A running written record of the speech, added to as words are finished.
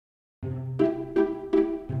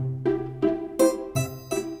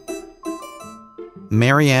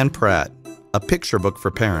Ann Pratt, a picture book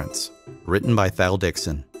for parents, written by Thal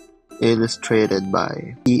Dixon. Illustrated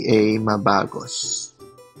by EA Mabagos.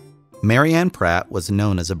 Ann Pratt was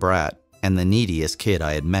known as a brat and the neediest kid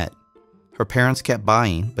I had met. Her parents kept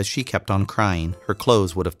buying, but she kept on crying. Her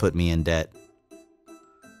clothes would have put me in debt.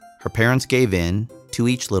 Her parents gave in to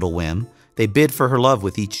each little whim. They bid for her love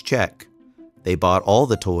with each check. They bought all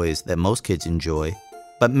the toys that most kids enjoy,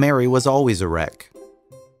 but Mary was always a wreck.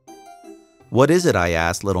 "What is it?" I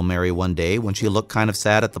asked little Mary one day when she looked kind of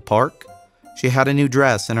sad at the park. She had a new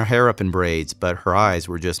dress and her hair up in braids, but her eyes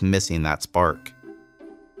were just missing that spark.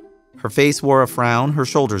 Her face wore a frown, her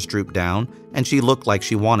shoulders drooped down, and she looked like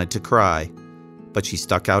she wanted to cry. But she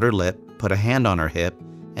stuck out her lip, put a hand on her hip,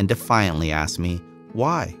 and defiantly asked me,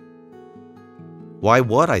 "Why?" "Why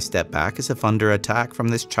what?" I stepped back as if under attack from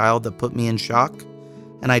this child that put me in shock,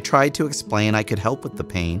 and I tried to explain I could help with the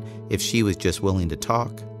pain if she was just willing to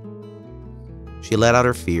talk. She let out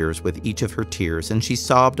her fears with each of her tears, and she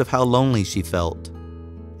sobbed of how lonely she felt.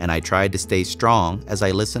 And I tried to stay strong as I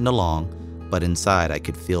listened along, but inside I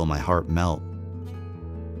could feel my heart melt.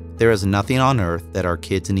 There is nothing on earth that our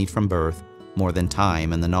kids need from birth more than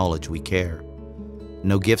time and the knowledge we care.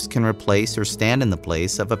 No gifts can replace or stand in the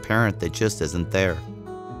place of a parent that just isn't there.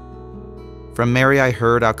 From Mary I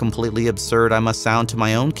heard how completely absurd I must sound to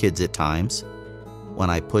my own kids at times, when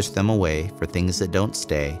I push them away for things that don't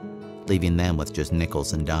stay, leaving them with just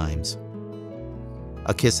nickels and dimes.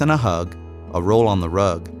 A kiss and a hug, a roll on the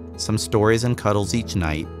rug, some stories and cuddles each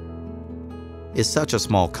night is such a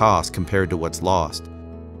small cost compared to what's lost.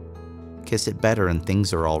 Kiss it better and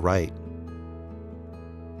things are all right.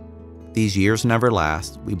 These years never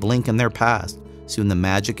last, we blink and they're past, soon the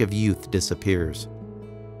magic of youth disappears.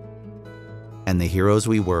 And the heroes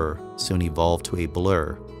we were soon evolve to a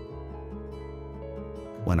blur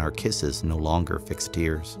when our kisses no longer fix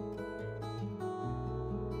tears.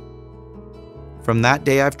 From that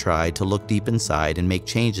day I've tried to look deep inside and make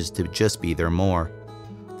changes to just be there more.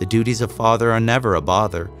 The duties of father are never a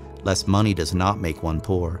bother, lest money does not make one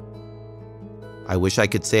poor. I wish I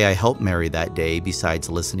could say I helped Mary that day besides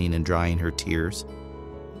listening and drying her tears.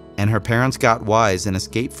 And her parents got wise and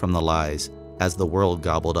escaped from the lies as the world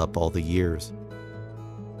gobbled up all the years.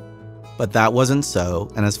 But that wasn't so,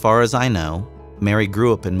 and as far as I know, Mary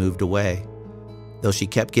grew up and moved away. Though she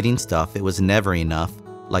kept getting stuff, it was never enough,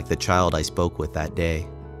 like the child I spoke with that day.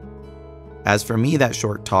 As for me, that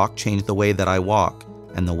short talk changed the way that I walk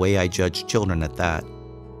and the way I judge children at that.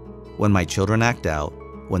 When my children act out,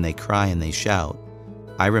 when they cry and they shout,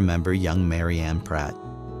 I remember young Ann Pratt.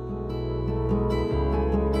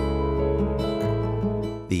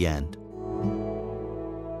 The end.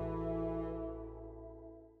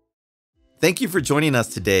 Thank you for joining us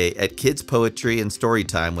today at Kids Poetry and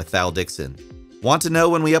Storytime with Thal Dixon. Want to know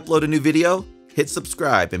when we upload a new video? Hit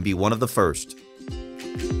subscribe and be one of the first.